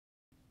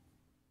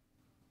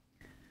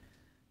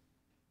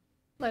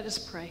Let us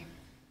pray.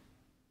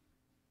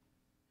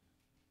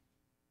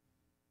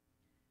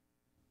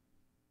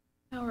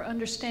 Our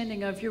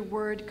understanding of your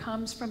word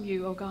comes from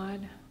you, O God.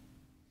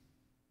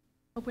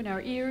 Open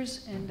our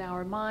ears and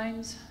our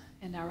minds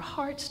and our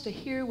hearts to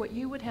hear what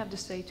you would have to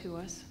say to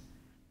us.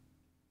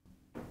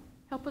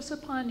 Help us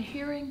upon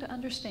hearing to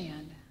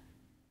understand,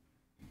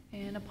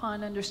 and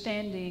upon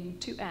understanding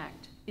to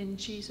act. In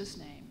Jesus'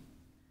 name,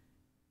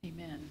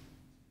 amen.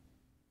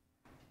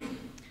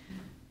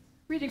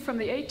 Reading from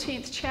the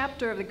 18th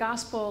chapter of the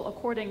Gospel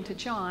according to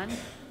John.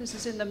 This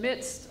is in the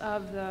midst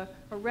of the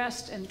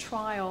arrest and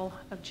trial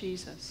of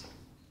Jesus.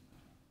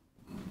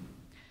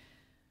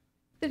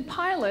 Then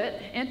Pilate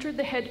entered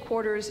the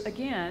headquarters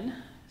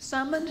again,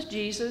 summoned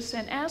Jesus,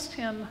 and asked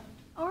him,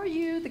 "Are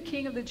you the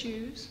king of the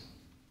Jews?"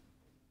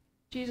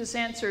 Jesus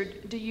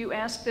answered, "Do you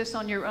ask this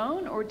on your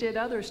own, or did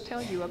others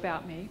tell you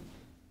about me?"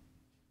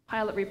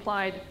 Pilate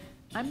replied,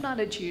 "I'm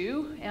not a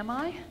Jew, am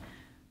I?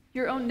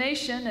 Your own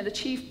nation and the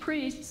chief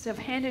priests have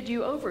handed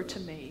you over to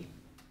me.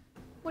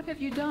 What have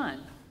you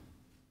done?"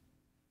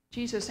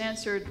 Jesus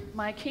answered,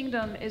 "My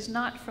kingdom is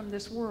not from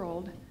this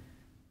world.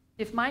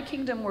 If my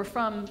kingdom were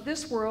from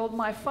this world,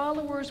 my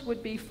followers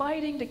would be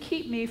fighting to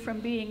keep me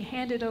from being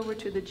handed over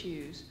to the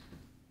Jews.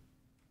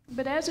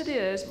 But as it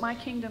is, my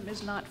kingdom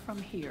is not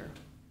from here."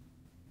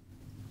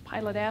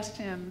 Pilate asked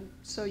him,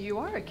 "So you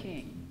are a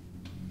king?"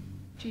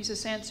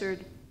 Jesus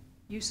answered,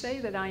 "You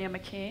say that I am a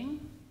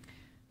king.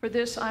 For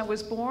this I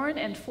was born,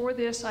 and for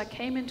this I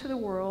came into the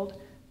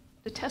world,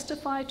 to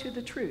testify to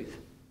the truth.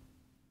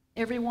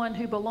 Everyone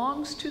who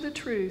belongs to the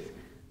truth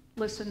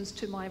listens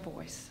to my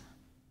voice."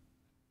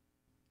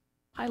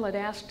 Pilate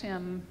asked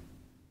him,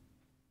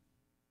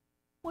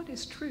 "What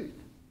is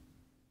truth?"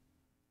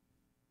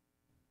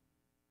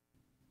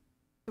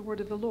 The word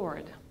of the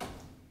Lord.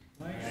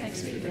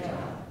 Thanks be to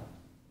God.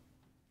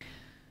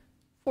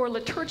 For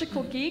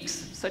liturgical geeks,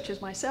 such as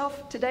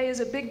myself, today is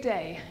a big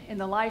day in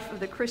the life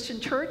of the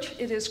Christian church.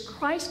 It is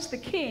Christ the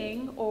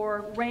King,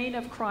 or Reign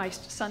of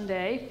Christ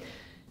Sunday.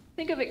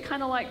 Think of it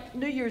kind of like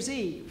New Year's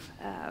Eve.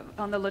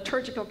 On the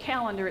liturgical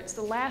calendar, it's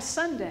the last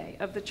Sunday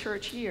of the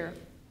church year.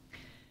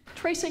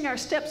 Tracing our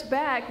steps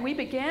back, we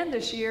began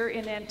this year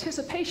in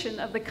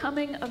anticipation of the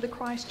coming of the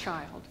Christ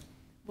child.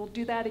 We'll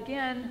do that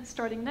again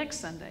starting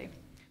next Sunday.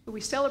 We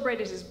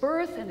celebrated his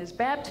birth and his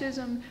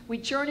baptism. We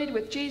journeyed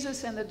with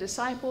Jesus and the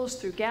disciples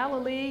through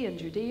Galilee and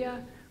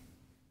Judea.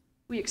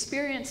 We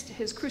experienced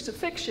his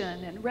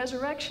crucifixion and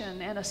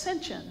resurrection and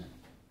ascension.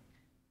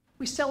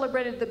 We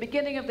celebrated the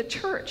beginning of the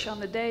church on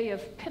the day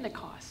of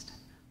Pentecost.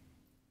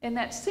 And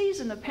that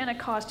season of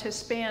Pentecost has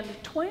spanned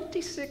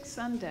 26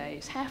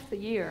 Sundays, half the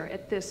year,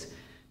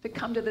 to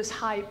come to this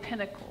high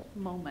pinnacle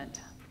moment.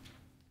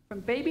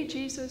 From baby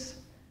Jesus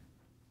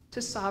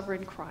to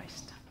sovereign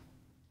Christ.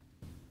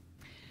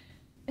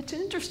 It's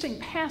an interesting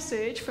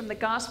passage from the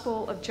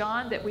Gospel of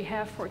John that we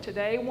have for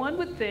today. One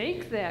would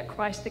think that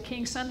Christ the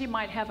King Sunday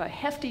might have a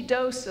hefty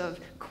dose of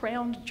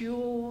crowned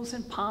jewels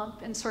and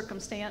pomp and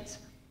circumstance.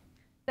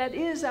 That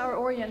is our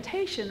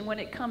orientation when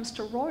it comes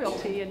to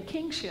royalty and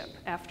kingship,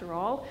 after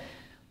all.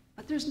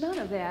 But there's none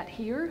of that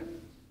here.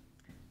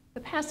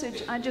 The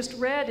passage I just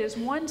read is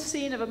one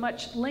scene of a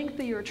much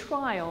lengthier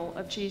trial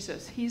of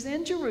Jesus. He's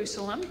in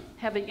Jerusalem,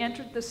 having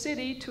entered the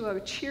city to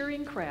a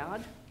cheering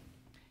crowd.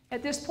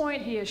 At this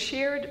point, he has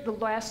shared the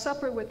Last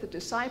Supper with the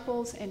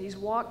disciples, and he's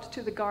walked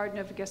to the Garden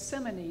of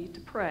Gethsemane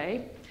to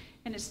pray,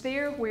 and it's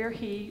there where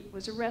he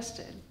was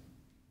arrested.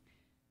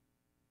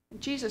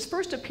 Jesus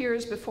first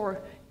appears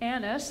before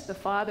Annas, the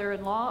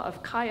father-in-law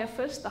of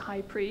Caiaphas, the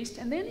high priest,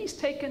 and then he's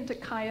taken to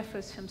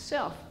Caiaphas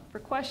himself for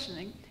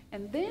questioning,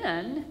 and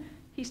then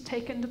he's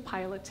taken to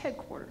Pilate's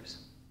headquarters.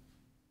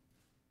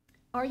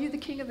 "Are you the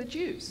king of the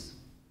Jews?"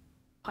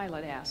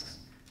 Pilate asks.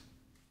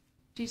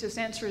 Jesus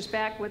answers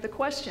back with a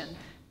question.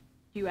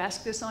 "You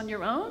ask this on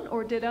your own,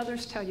 or did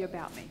others tell you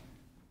about me?"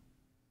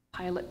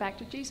 Pilate back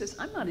to Jesus,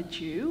 "I'm not a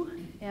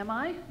Jew, am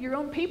I? Your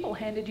own people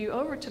handed you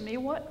over to me.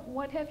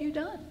 What have you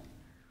done?"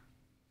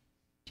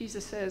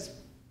 Jesus says,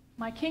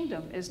 "My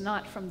kingdom is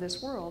not from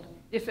this world.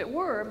 If it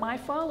were, my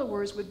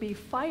followers would be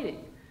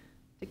fighting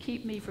to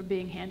keep me from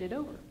being handed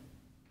over."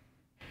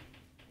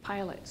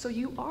 Pilate, "So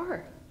you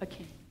are a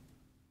king?"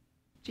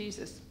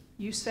 Jesus,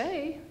 "You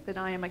say that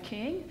I am a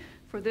king.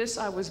 For this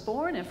I was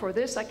born, and for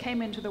this I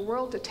came into the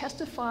world, to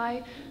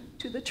testify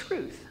to the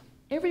truth.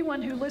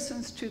 Everyone who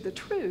listens to the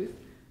truth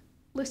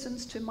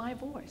listens to my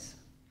voice."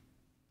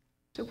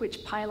 To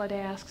which Pilate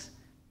asks,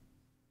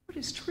 "What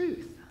is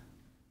truth?"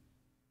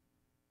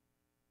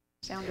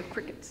 Sound of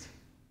crickets.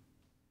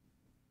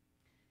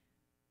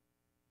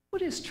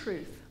 What is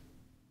truth?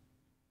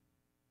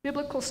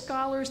 Biblical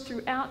scholars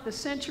throughout the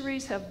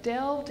centuries have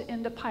delved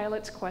into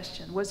Pilate's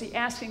question. Was he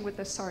asking with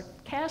a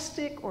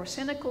sarcastic or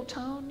cynical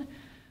tone?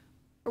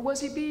 Or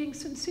was he being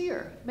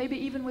sincere, maybe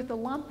even with a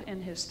lump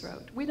in his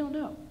throat? We don't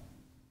know.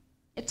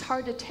 It's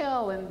hard to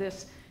tell in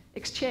this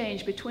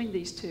exchange between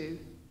these two.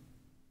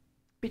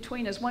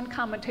 Between, as one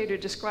commentator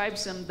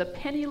describes him, the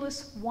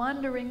penniless,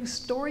 wandering,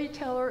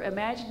 storyteller,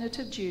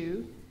 imaginative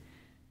Jew,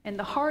 and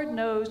the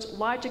hard-nosed,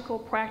 logical,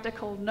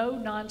 practical,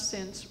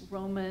 no-nonsense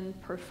Roman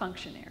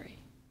perfunctionary.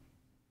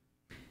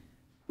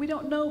 We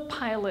don't know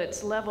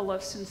Pilate's level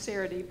of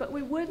sincerity, but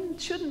we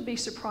shouldn't be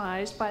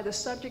surprised by the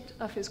subject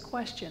of his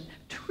question.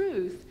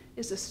 Truth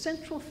is a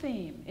central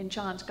theme in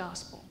John's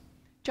gospel.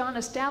 John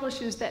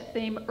establishes that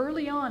theme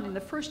early on in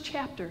the first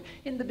chapter.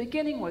 In the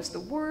beginning was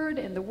the Word,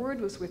 and the Word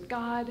was with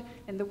God,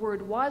 and the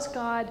Word was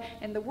God,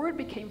 and the Word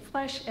became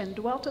flesh and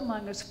dwelt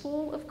among us,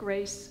 full of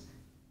grace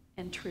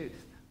and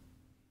truth.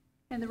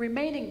 And the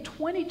remaining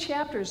 20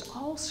 chapters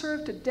all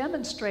serve to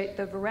demonstrate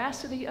the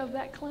veracity of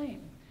that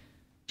claim.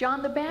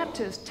 John the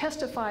Baptist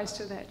testifies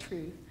to that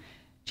truth.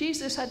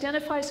 Jesus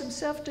identifies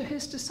himself to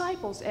his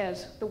disciples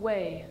as the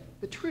way,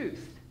 the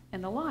truth,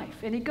 and the life.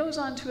 And he goes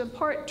on to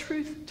impart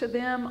truth to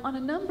them on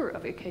a number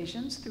of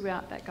occasions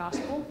throughout that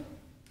gospel.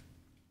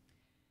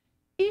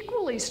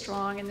 Equally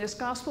strong in this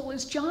gospel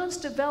is John's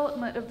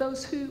development of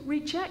those who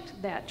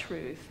reject that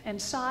truth and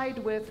side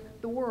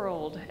with the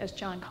world, as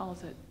John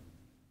calls it.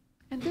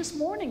 And this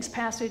morning's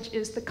passage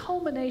is the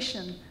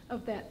culmination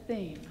of that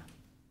theme.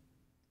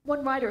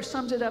 One writer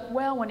sums it up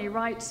well when he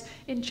writes,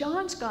 in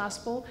John's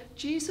gospel,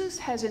 Jesus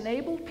has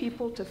enabled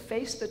people to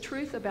face the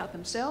truth about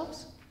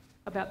themselves,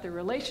 about their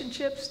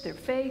relationships, their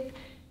faith,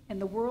 and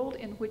the world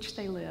in which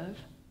they live.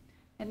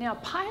 And now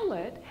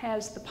Pilate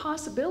has the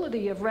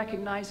possibility of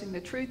recognizing the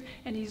truth,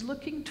 and he's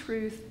looking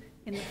truth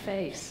in the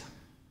face.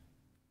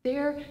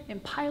 There in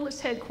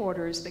Pilate's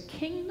headquarters, the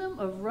kingdom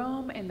of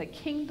Rome and the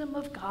kingdom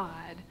of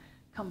God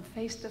come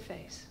face to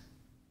face.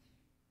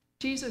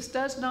 Jesus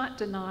does not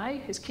deny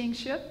his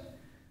kingship.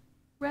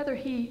 Rather,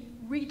 he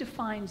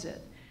redefines it.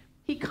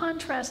 He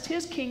contrasts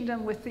his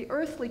kingdom with the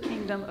earthly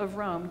kingdom of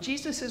Rome.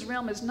 Jesus'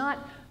 realm is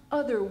not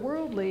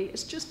otherworldly,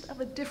 it's just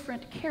of a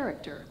different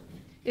character.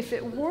 If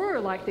it were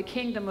like the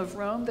kingdom of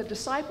Rome, the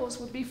disciples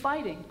would be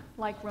fighting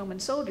like Roman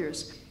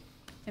soldiers.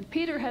 And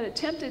Peter had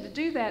attempted to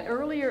do that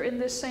earlier in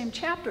this same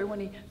chapter when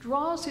he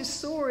draws his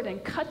sword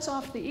and cuts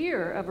off the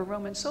ear of a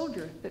Roman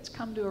soldier that's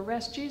come to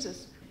arrest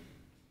Jesus.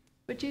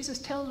 But Jesus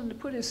tells him to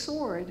put his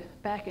sword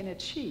back in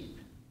its sheath.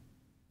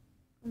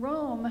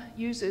 Rome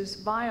uses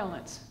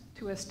violence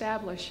to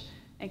establish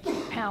and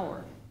keep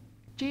power.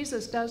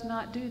 Jesus does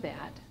not do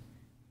that,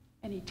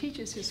 and he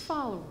teaches his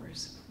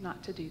followers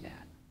not to do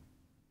that.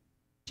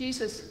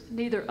 Jesus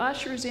neither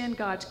ushers in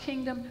God's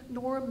kingdom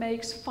nor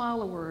makes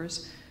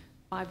followers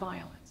by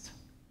violence.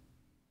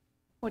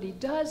 What he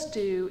does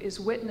do is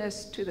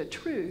witness to the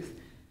truth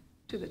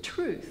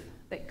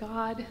that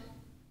God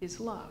is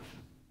love.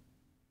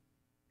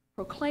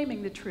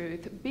 Proclaiming the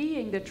truth,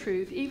 being the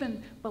truth,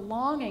 even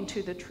belonging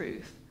to the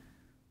truth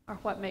are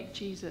what make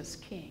Jesus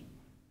king.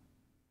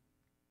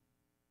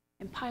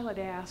 And Pilate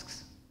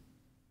asks,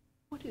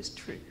 what is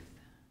truth?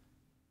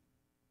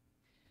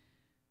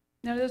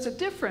 Now, there's a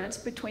difference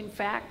between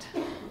fact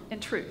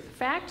and truth.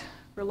 Fact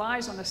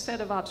relies on a set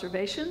of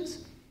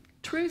observations.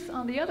 Truth,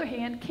 on the other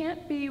hand,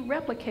 can't be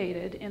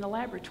replicated in a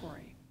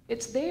laboratory.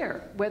 It's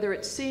there, whether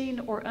it's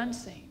seen or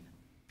unseen.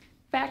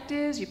 Fact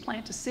is, you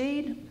plant a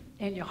seed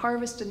and you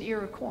harvest an ear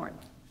of corn.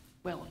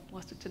 Well,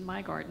 unless it's in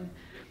my garden.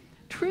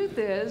 Truth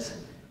is,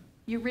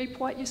 you reap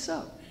what you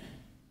sow.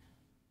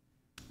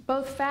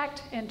 Both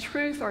fact and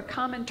truth are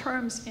common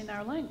terms in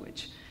our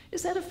language.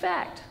 Is that a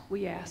fact?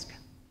 We ask.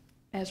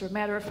 As a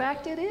matter of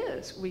fact, it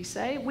is, we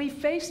say. We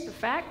face the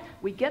fact,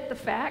 we get the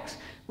facts,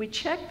 we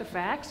check the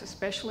facts,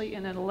 especially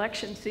in an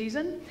election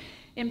season.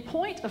 In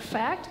point of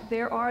fact,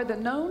 there are the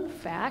known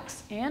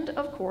facts, and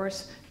of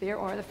course, there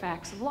are the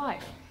facts of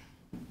life.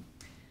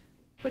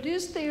 But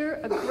is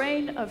there a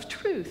grain of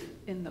truth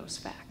in those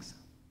facts?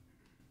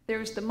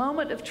 There's the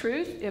moment of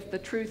truth, if the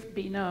truth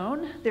be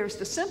known. There's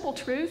the simple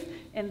truth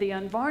and the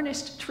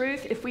unvarnished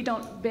truth if we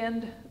don't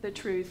bend the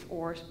truth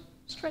or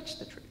stretch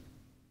the truth.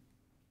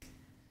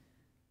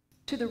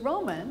 To the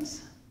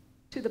Romans,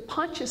 to the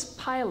Pontius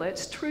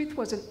Pilates, truth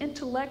was an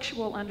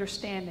intellectual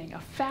understanding, a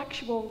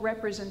factual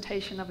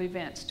representation of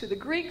events. To the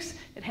Greeks,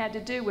 it had to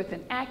do with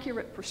an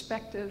accurate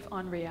perspective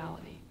on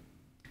reality.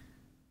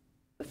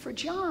 But for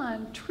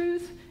John,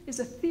 truth is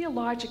a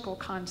theological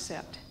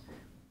concept.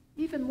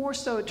 Even more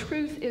so,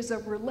 truth is a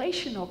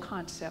relational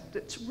concept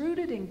that's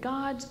rooted in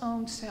God's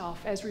own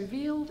self as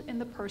revealed in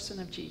the person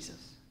of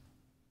Jesus.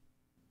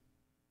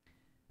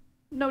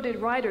 Noted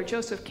writer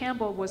Joseph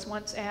Campbell was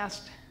once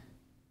asked,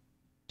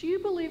 "Do you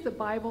believe the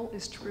Bible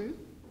is true?"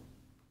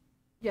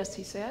 "Yes,"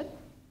 he said,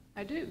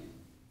 "I do.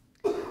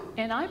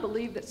 And I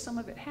believe that some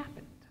of it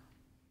happened."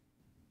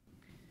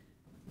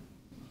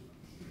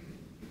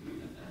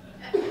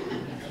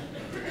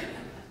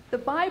 The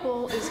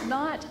Bible is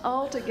not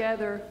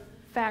altogether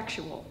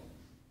factual,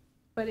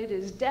 but it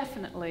is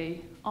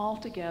definitely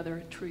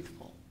altogether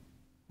truthful.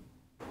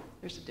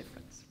 There's a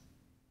difference.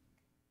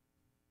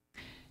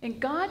 In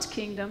God's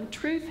kingdom,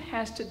 truth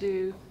has to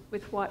do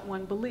with what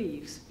one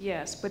believes,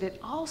 yes, but it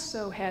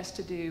also has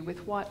to do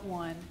with what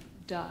one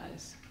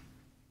does.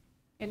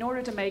 In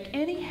order to make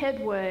any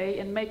headway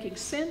in making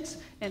sense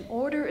and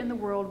order in the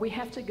world, we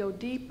have to go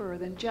deeper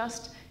than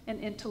just an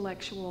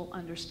intellectual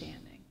understanding.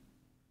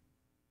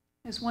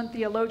 As one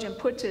theologian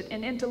puts it,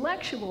 in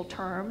intellectual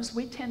terms,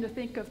 we tend to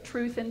think of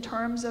truth in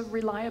terms of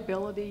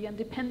reliability and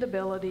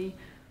dependability.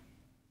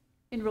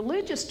 In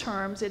religious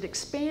terms, it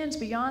expands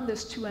beyond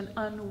this to an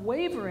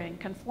unwavering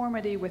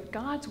conformity with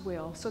God's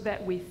will so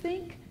that we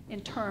think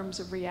in terms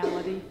of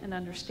reality and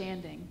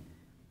understanding.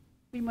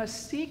 We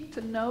must seek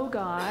to know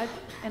God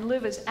and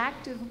live as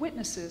active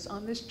witnesses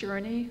on this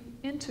journey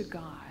into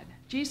God.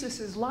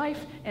 Jesus'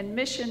 life and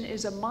mission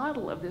is a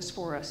model of this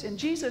for us. In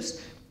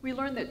Jesus, we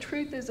learn that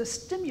truth is a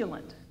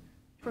stimulant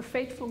for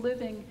faithful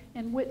living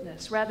and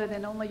witness rather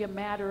than only a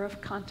matter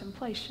of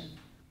contemplation.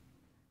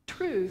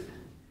 Truth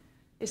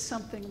is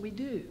something we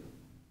do.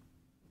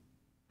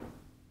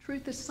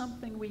 Truth is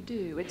something we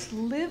do. It's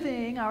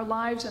living our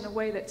lives in a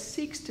way that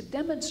seeks to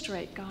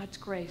demonstrate God's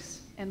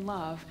grace and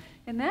love.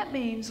 And that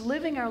means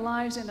living our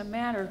lives in a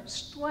manner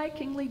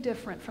strikingly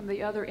different from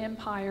the other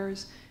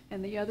empires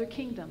and the other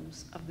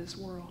kingdoms of this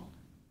world.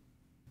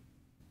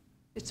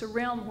 It's a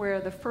realm where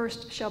the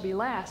first shall be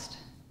last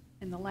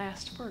and the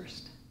last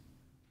first.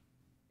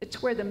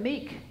 It's where the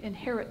meek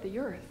inherit the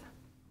earth.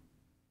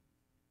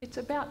 It's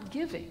about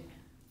giving,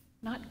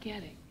 not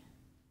getting.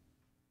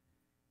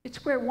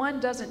 It's where one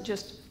doesn't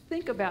just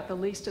think about the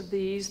least of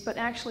these, but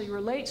actually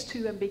relates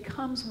to and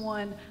becomes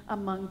one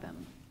among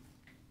them.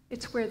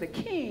 It's where the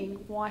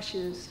king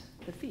washes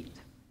the feet.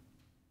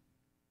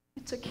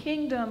 It's a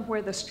kingdom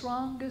where the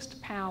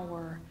strongest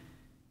power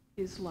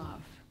is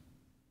love.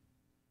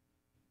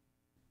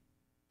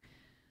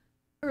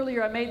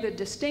 Earlier, I made the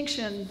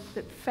distinction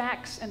that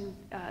facts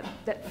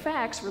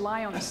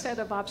rely on a set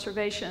of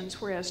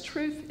observations, whereas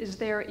truth is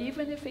there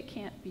even if it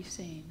can't be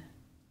seen.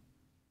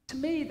 To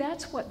me,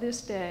 that's what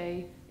this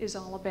day is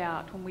all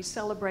about when we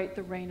celebrate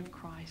the reign of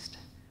Christ.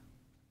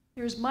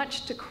 There's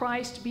much to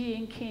Christ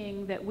being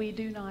king that we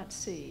do not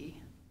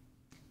see.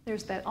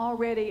 There's that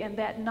already and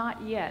that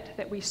not yet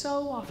that we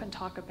so often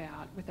talk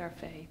about with our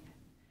faith.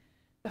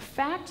 The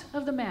fact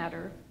of the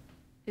matter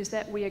is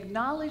that we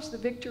acknowledge the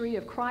victory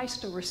of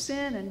Christ over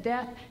sin and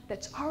death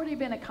that's already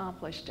been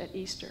accomplished at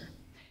Easter.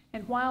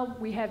 And while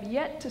we have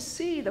yet to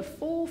see the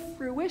full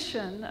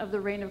fruition of the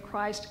reign of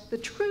Christ, the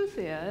truth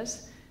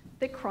is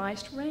that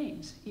Christ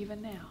reigns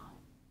even now.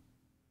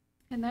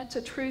 And that's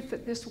a truth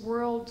that this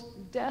world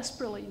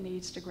desperately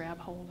needs to grab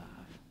hold of.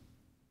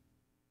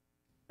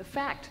 The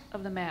fact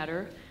of the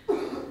matter,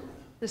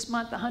 this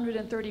month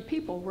 130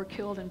 people were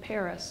killed in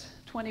Paris,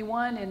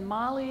 21 in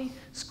Mali,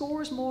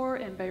 scores more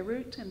in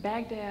Beirut and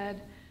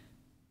Baghdad.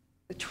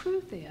 The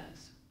truth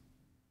is,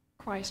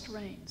 Christ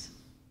reigns.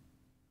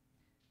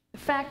 The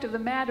fact of the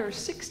matter,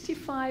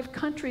 65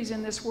 countries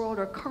in this world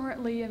are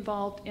currently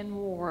involved in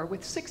war,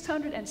 with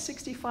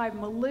 665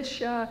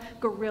 militia,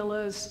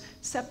 guerrillas,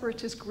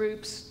 separatist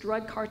groups,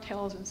 drug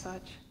cartels, and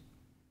such.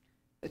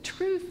 The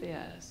truth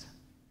is,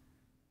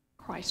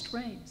 Christ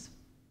reigns.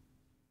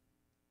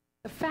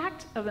 The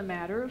fact of the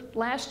matter,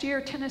 last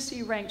year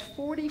Tennessee ranked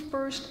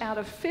 41st out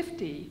of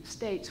 50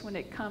 states when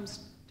it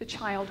comes to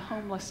child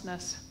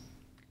homelessness.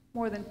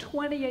 More than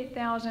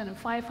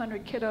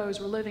 28,500 kiddos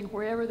were living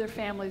wherever their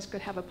families could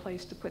have a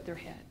place to put their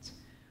heads.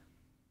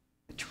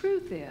 The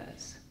truth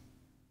is,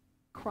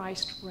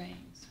 Christ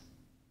reigns.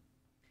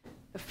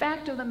 The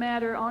fact of the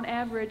matter, on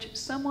average,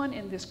 someone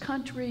in this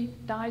country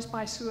dies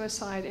by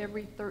suicide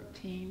every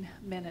 13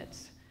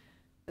 minutes.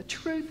 The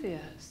truth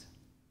is,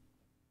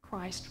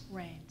 Christ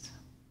reigns.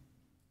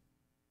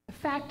 The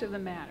fact of the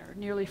matter,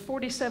 nearly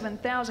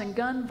 47,000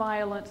 gun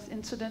violence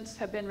incidents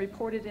have been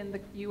reported in the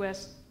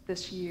U.S.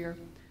 this year,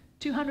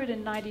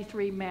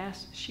 293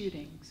 mass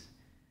shootings.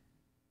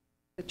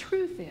 The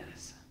truth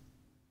is,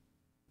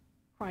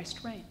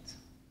 Christ reigns.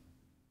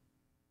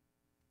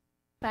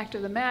 Fact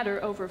of the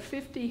matter, over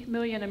 50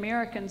 million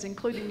Americans,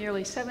 including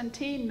nearly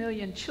 17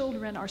 million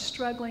children, are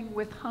struggling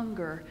with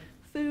hunger,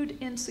 food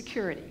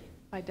insecurity,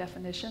 by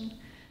definition.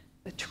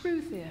 The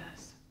truth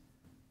is,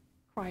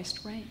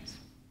 Christ reigns.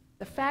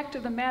 The fact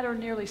of the matter,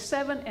 nearly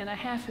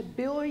 7.5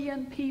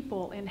 billion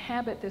people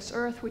inhabit this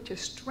earth, which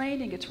is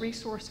straining its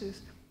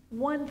resources.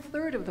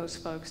 1/3 of those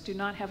folks do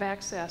not have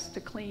access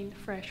to clean,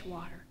 fresh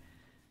water.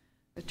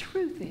 The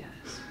truth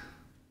is,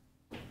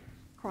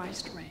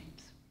 Christ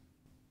reigns.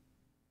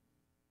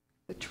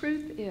 The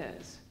truth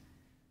is,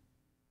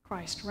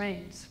 Christ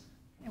reigns.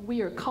 And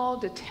we are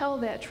called to tell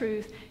that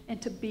truth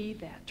and to be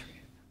that truth.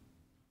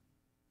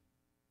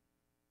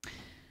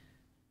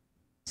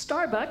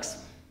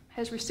 Starbucks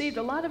has received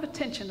a lot of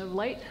attention of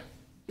late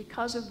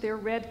because of their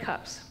red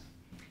cups.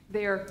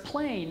 They're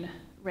plain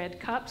red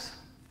cups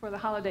for the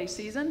holiday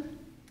season.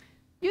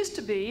 Used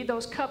to be,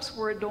 those cups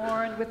were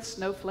adorned with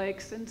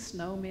snowflakes and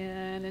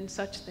snowmen and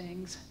such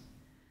things.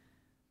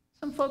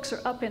 Some folks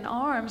are up in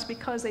arms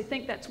because they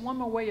think that's one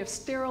more way of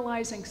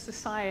sterilizing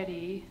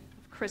society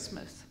of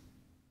Christmas.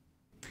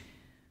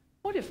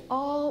 What if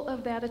all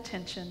of that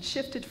attention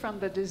shifted from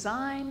the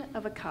design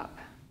of a cup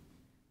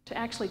to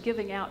actually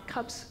giving out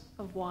cups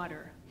of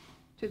water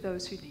to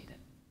those who need it?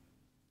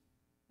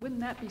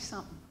 Wouldn't that be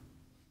something?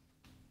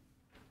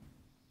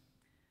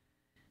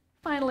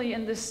 Finally,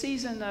 in this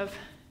season of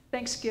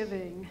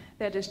Thanksgiving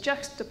that is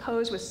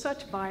juxtaposed with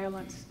such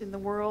violence in the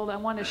world, I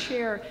want to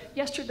share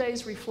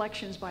yesterday's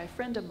reflections by a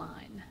friend of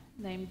mine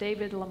named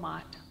David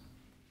Lamotte.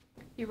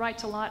 He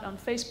writes a lot on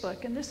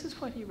Facebook, and this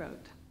is what he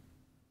wrote.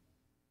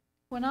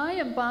 When I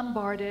am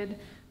bombarded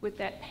with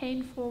that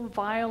painful,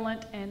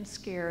 violent, and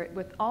scary,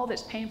 with all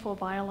that's painful,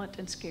 violent,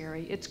 and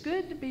scary, it's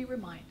good to be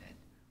reminded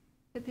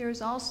that there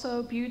is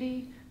also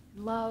beauty,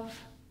 love,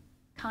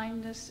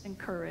 kindness, and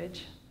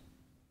courage.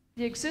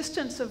 The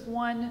existence of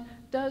one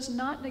does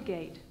not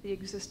negate the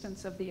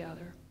existence of the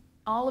other.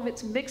 All of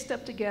it's mixed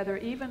up together,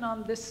 even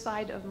on this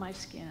side of my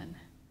skin.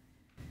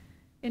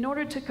 In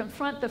order to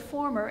confront the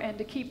former and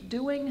to keep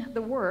doing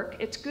the work,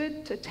 it's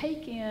good to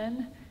take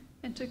in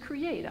and to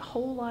create a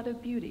whole lot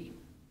of beauty.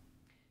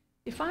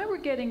 If I were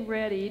getting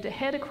ready to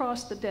head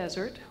across the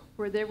desert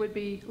where there would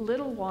be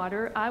little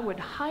water, I would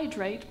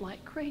hydrate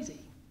like crazy.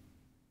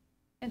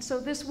 And so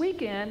this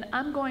weekend,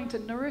 I'm going to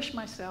nourish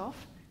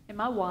myself and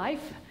my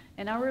wife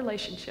and our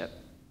relationship.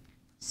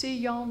 See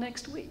y'all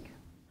next week.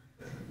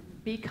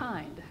 Be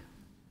kind.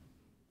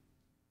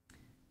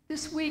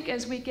 This week,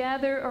 as we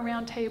gather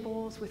around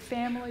tables with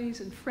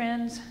families and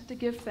friends to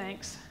give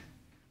thanks,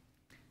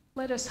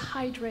 let us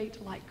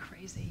hydrate like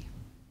crazy.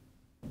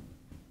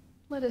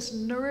 Let us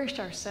nourish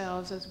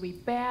ourselves as we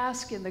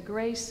bask in the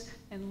grace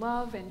and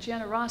love and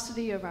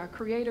generosity of our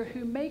Creator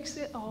who makes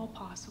it all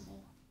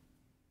possible.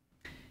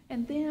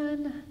 And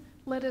then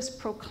let us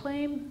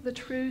proclaim the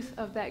truth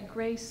of that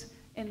grace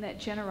and that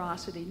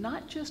generosity,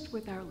 not just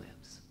with our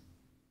lips,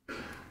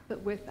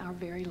 but with our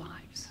very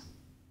lives.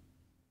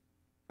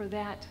 For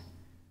that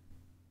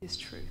is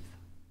truth.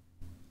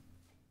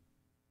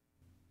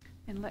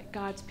 And let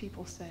God's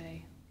people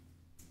say,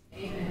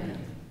 Amen.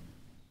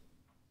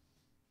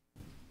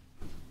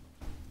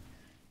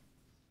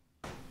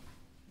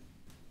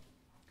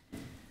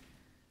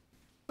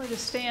 Let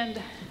us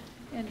stand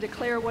and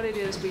declare what it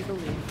is we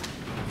believe.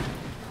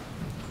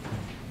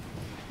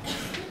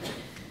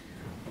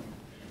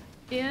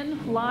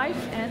 In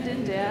life and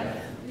in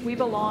death, we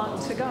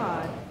belong to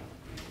God.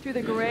 Through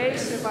the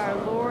grace of our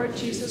Lord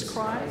Jesus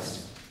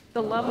Christ,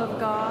 the love of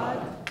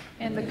God,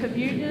 and the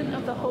communion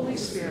of the Holy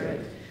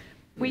Spirit,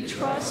 we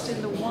trust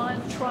in the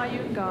one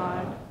triune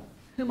God,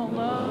 whom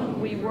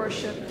alone we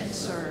worship and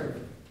serve.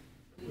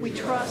 We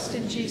trust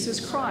in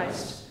Jesus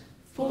Christ,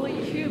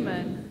 fully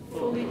human,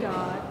 fully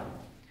God.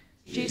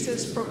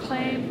 Jesus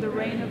proclaimed the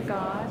reign of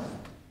God,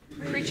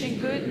 preaching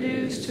good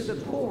news to the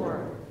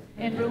poor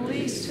and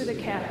release to the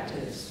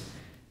captives,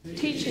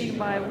 teaching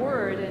by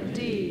word and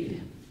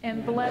deed,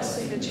 and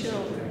blessing the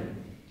children,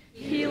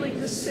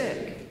 healing the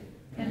sick,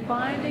 and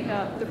binding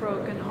up the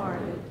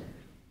brokenhearted,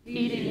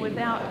 eating with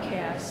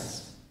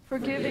outcasts,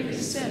 forgiving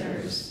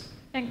sinners,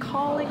 and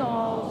calling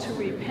all to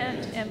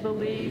repent and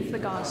believe the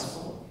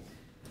gospel.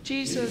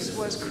 Jesus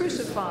was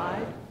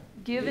crucified,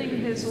 giving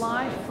his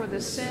life for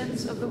the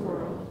sins of the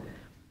world.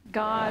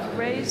 God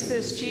raised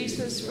this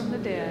Jesus from the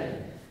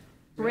dead,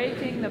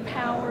 breaking the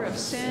power of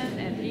sin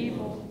and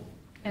evil,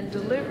 and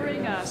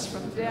delivering us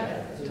from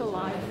death to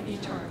life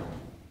eternal.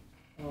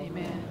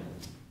 Amen.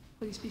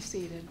 Please be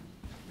seated.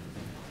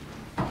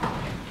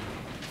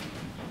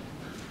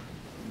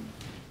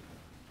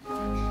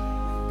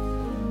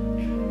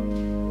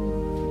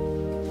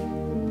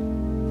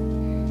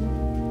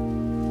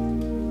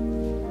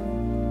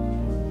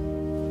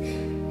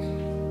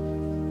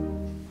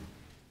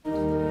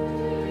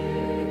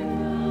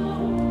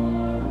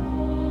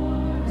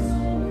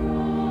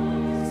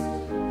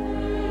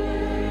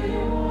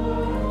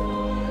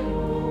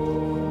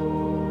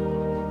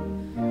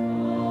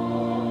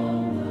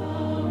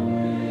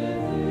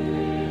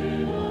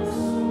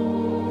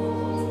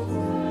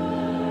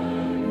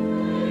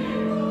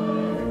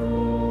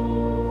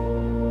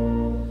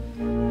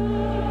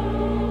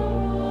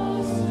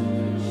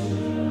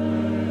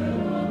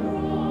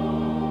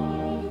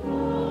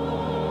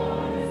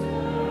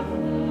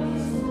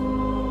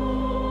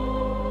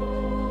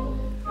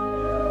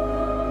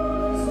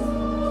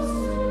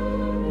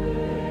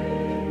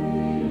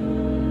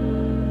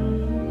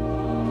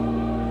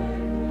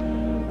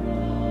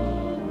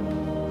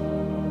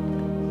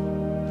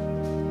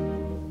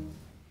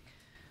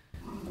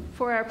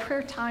 For our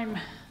prayer time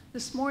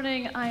this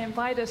morning, I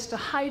invite us to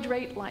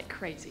hydrate like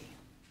crazy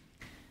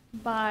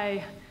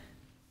by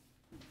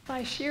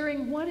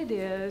sharing what it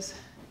is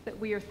that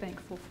we are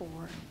thankful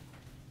for.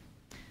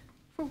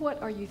 For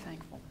what are you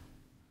thankful?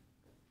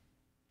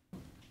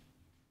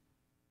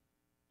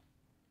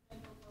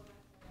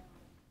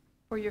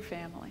 For your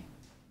family.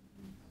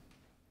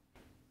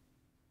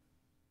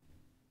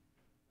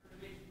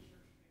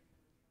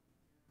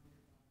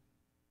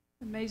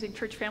 Amazing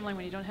church family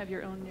when you don't have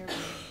your own nearby.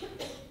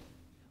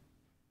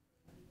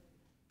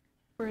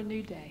 For a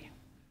new day.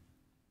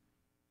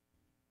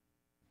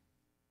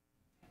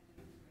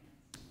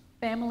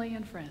 Family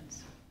and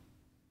friends.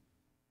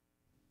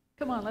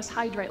 Come on, let's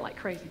hydrate like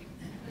crazy.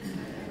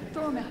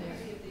 Throw them out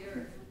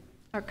here.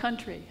 Our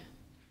country.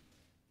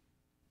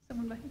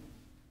 Someone back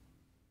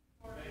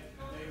here?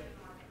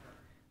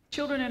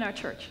 Children in our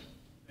church.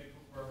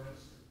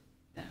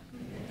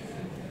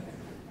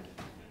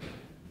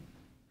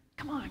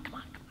 Come on, come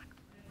on, come on.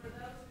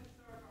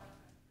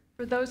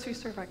 For those who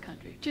serve our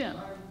country. Jim.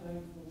 I'm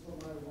thankful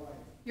for my wife.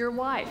 Your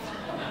wife.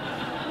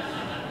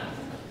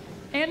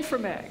 And for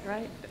Meg,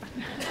 right?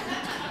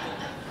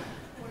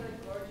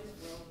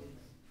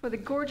 For the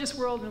gorgeous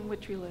world in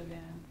which we live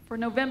in. For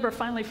November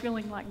finally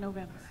feeling like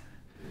November.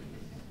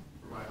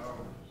 For my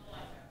home.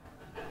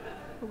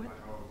 For what? My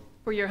home.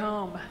 For your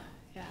home.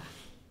 Yeah.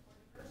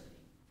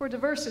 For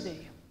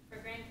diversity. For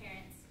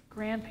grandparents.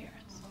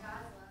 Grandparents.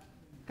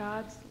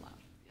 God's love.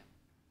 Yeah.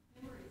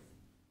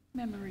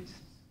 Memories.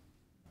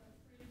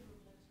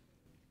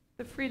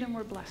 The freedom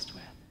we're blessed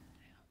with.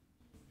 Yeah.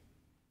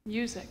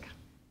 Music.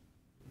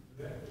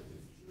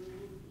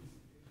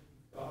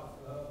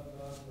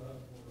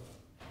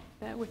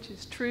 That which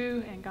is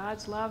true and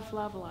God's love,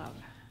 love, love.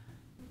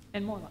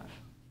 And more love.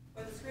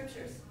 For the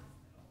scriptures.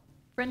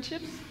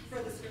 Friendships.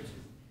 For the scriptures.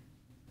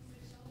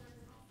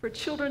 For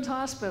Children's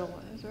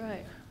Hospital. That's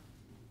right.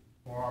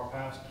 For our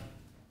pastor.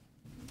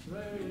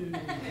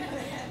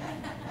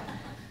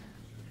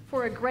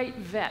 For a great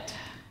vet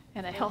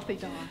and a healthy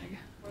dog.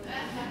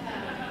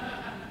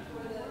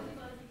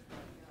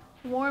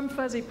 Warm,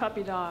 fuzzy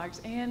puppy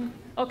dogs and,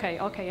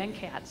 and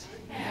cats.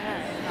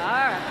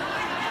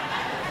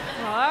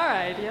 All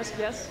right. Yes.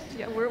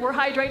 Yeah, we're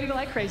hydrating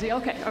like crazy.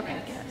 Okay,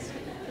 cats.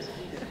 For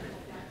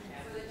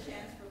the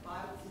chance for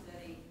Bible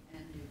study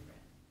and new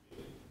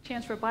friends.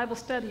 Chance for Bible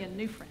study and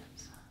new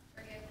friends.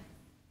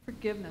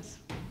 Forgiveness.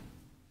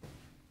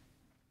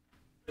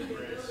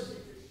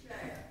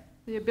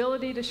 The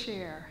ability to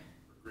share.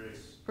 For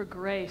grace. For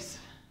grace,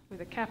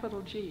 with a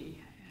capital G.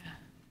 Yeah.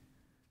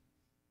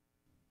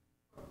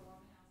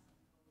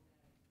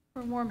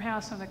 For a warm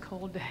house on a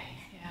cold day.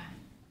 Yeah.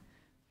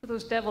 For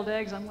those deviled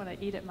eggs I'm going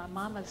to eat at my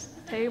mama's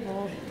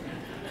table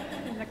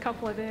in a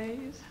couple of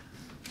days.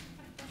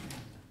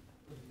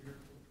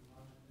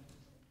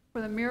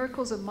 For the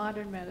miracles of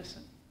modern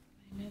medicine.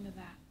 Amen to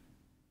that.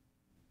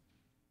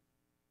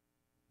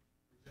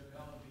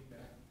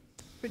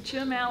 For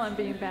Jim Allen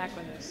being back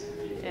with us.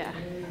 Yeah.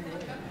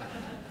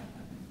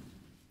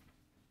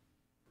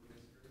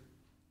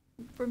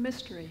 For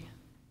mystery.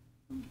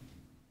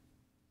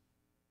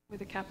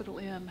 With a capital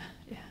M.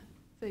 Yeah.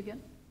 Say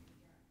again.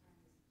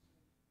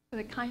 For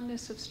the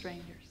kindness of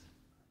strangers.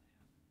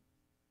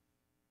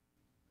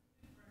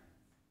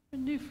 For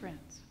new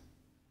friends.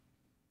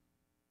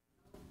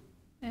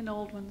 And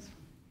old ones.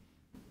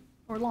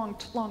 Or long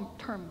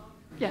term.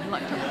 Yeah,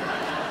 long term.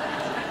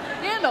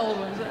 And old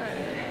ones. All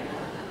right.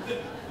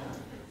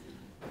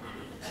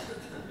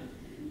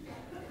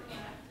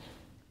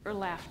 For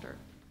laughter.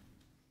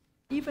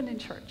 Even in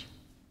church.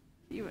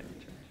 Even in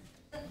church.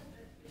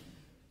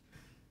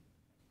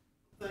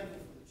 Thankful for the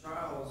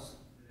trials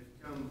that have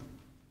come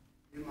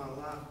in my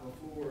life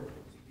before to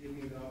give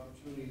me the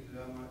opportunity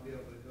that I might be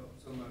able to help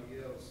somebody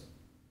else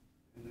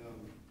and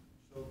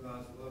show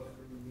God's love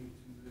through me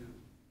to them.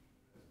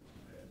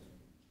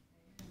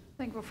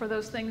 Thankful for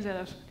those things that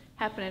have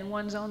happened in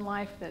one's own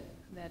life that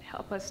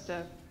help us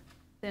to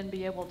then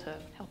be able to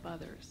help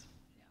others.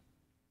 Yeah.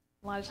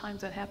 A lot of times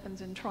that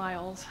happens in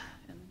trials.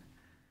 And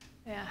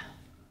yeah.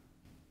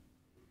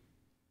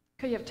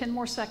 Okay, you have 10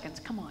 more seconds.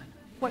 Come on.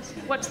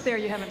 What's there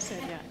you haven't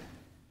said yet?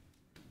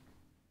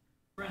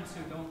 Friends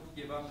who don't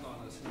give up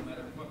on us no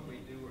matter what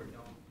we do or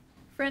don't.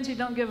 Friends who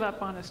don't give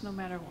up on us no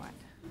matter what.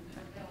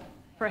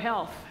 For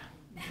health.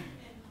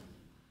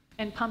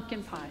 And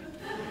pumpkin pie.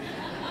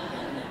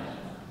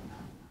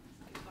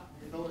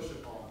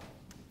 Fellowship hall.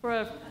 For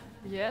a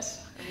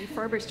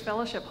refurbished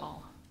fellowship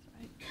hall.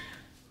 That's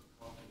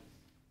right.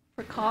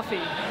 For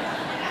coffee.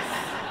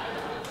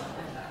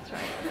 That's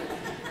right.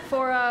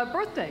 For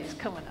birthdays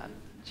coming up.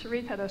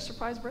 Sharif had a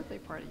surprise birthday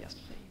party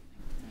yesterday.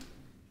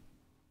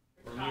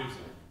 For music.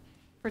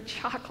 For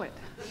chocolate.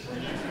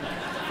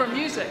 For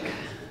music.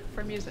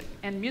 For music.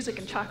 And music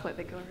and chocolate,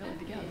 they go really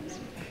together.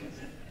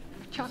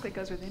 Chocolate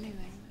goes with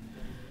anything.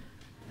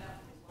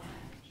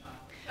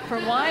 For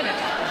wine.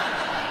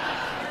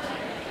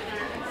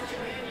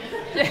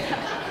 Yeah.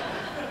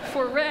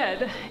 For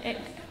red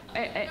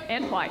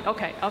and white.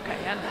 Okay.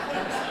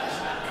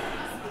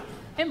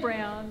 And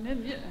brown.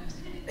 And yes.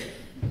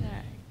 All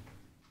right.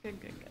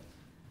 Good.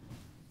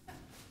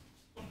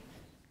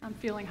 I'm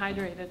feeling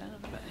hydrated. I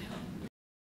don't know about you.